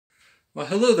Well,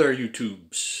 hello there,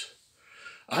 YouTubes.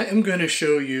 I am going to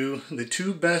show you the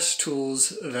two best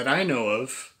tools that I know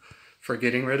of for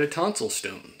getting rid of tonsil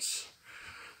stones.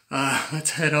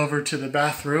 Let's head over to the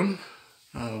bathroom,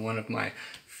 one of my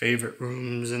favorite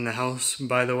rooms in the house,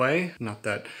 by the way. Not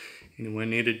that anyone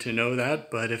needed to know that,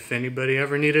 but if anybody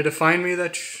ever needed to find me,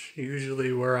 that's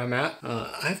usually where I'm at.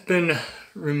 I've been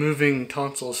removing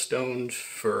tonsil stones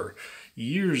for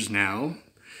years now,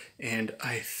 and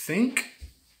I think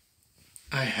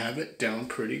I have it down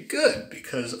pretty good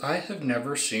because I have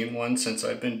never seen one since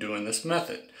I've been doing this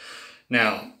method.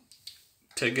 Now,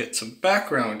 to get some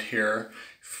background here,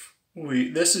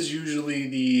 this is usually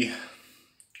the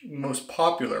most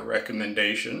popular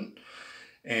recommendation,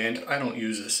 and I don't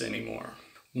use this anymore.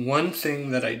 One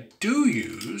thing that I do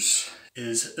use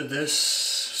is this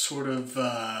sort of,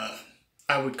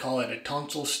 I would call it a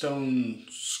tonsil stone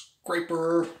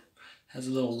scraper. Has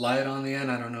a little light on the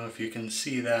end. I don't know if you can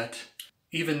see that.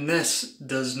 Even this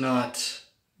does not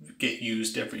get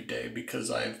used every day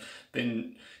because I've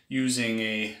been using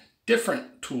a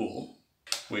different tool,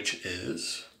 which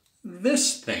is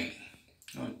this thing.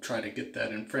 I'll try to get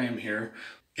that in frame here.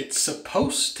 It's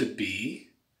supposed to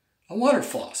be a water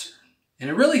flosser, and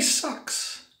it really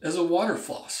sucks as a water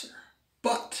flosser.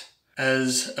 But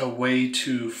as a way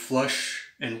to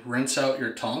flush and rinse out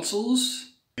your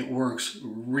tonsils, it works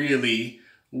really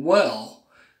well.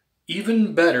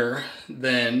 Even better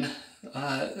than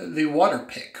the water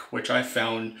pick, which I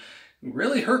found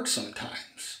really hurts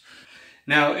sometimes.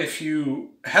 Now, if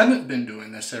you haven't been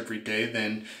doing this every day,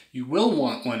 then you will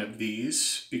want one of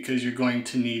these because you're going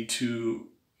to need to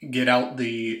get out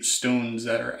the stones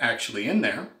that are actually in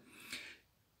there.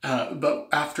 But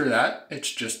after that,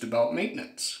 it's just about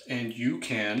maintenance. And you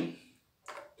can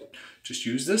just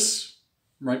use this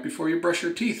right before you brush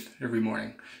your teeth every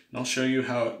morning. And I'll show you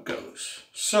how it goes.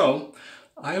 So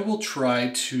I will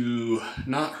try to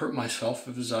not hurt myself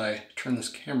as I turn this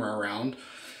camera around.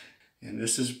 And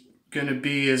this is going to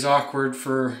be as awkward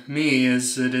for me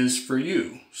as it is for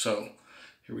you. So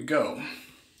here we go.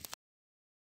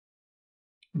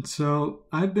 So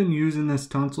I've been using this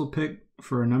tonsil pick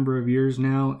for a number of years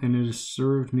now, and it has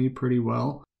served me pretty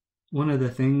well. One of the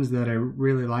things that I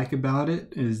really like about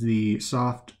it is the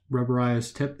soft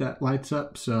rubberized tip that lights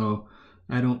up, so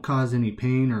I don't cause any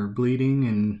pain or bleeding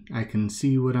and I can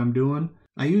see what I'm doing.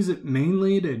 I use it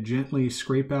mainly to gently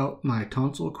scrape out my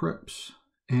tonsil crypts,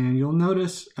 and you'll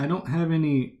notice I don't have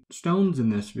any stones in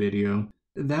this video.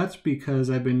 That's because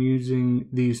I've been using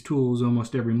these tools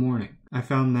almost every morning. I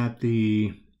found that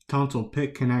the tonsil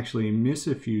pick can actually miss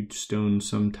a few stones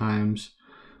sometimes,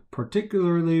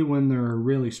 particularly when they're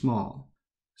really small.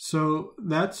 So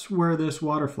that's where this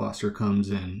water flosser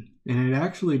comes in, and it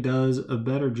actually does a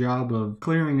better job of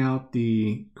clearing out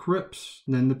the crypts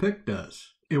than the pick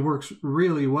does. It works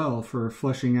really well for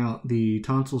flushing out the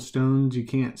tonsil stones you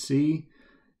can't see,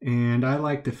 and I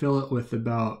like to fill it with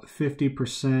about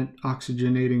 50%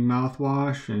 oxygenating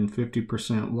mouthwash and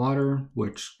 50% water,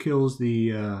 which kills the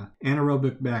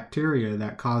anaerobic bacteria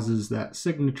that causes that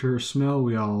signature smell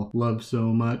we all love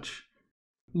so much.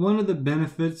 One of the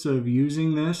benefits of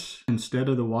using this instead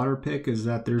of the water pick is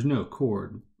that there's no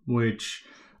cord, which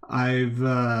I've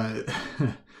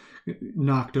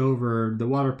knocked over the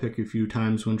water pick a few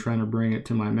times when trying to bring it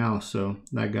to my mouth, so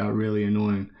that got really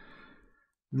annoying.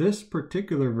 This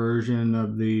particular version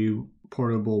of the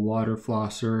portable water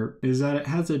flosser is that it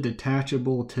has a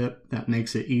detachable tip that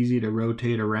makes it easy to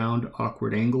rotate around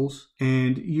awkward angles,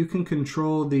 and you can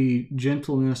control the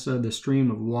gentleness of the stream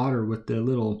of water with the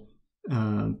little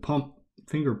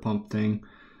finger pump thing,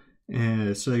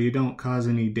 so you don't cause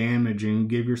any damage and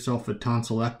give yourself a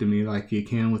tonsillectomy like you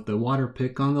can with the water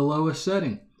pick on the lowest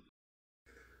setting.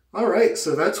 Alright,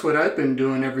 so that's what I've been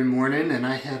doing every morning, and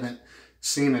I haven't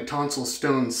seen a tonsil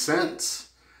stone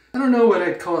since. I don't know what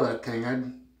I'd call that thing.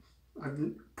 I've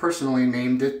personally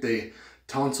named it the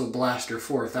Tonsil Blaster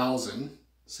 4000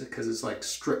 because it's like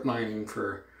strip mining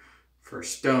for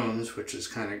stones, which is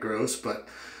kind of gross. But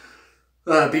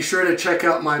be sure to check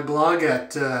out my blog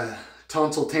at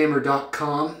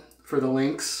tonsiltamer.com for the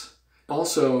links.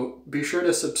 Also, be sure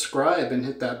to subscribe and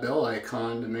hit that bell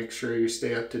icon to make sure you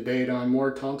stay up to date on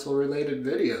more tonsil related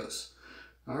videos.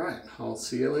 Alright, I'll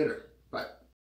see you later.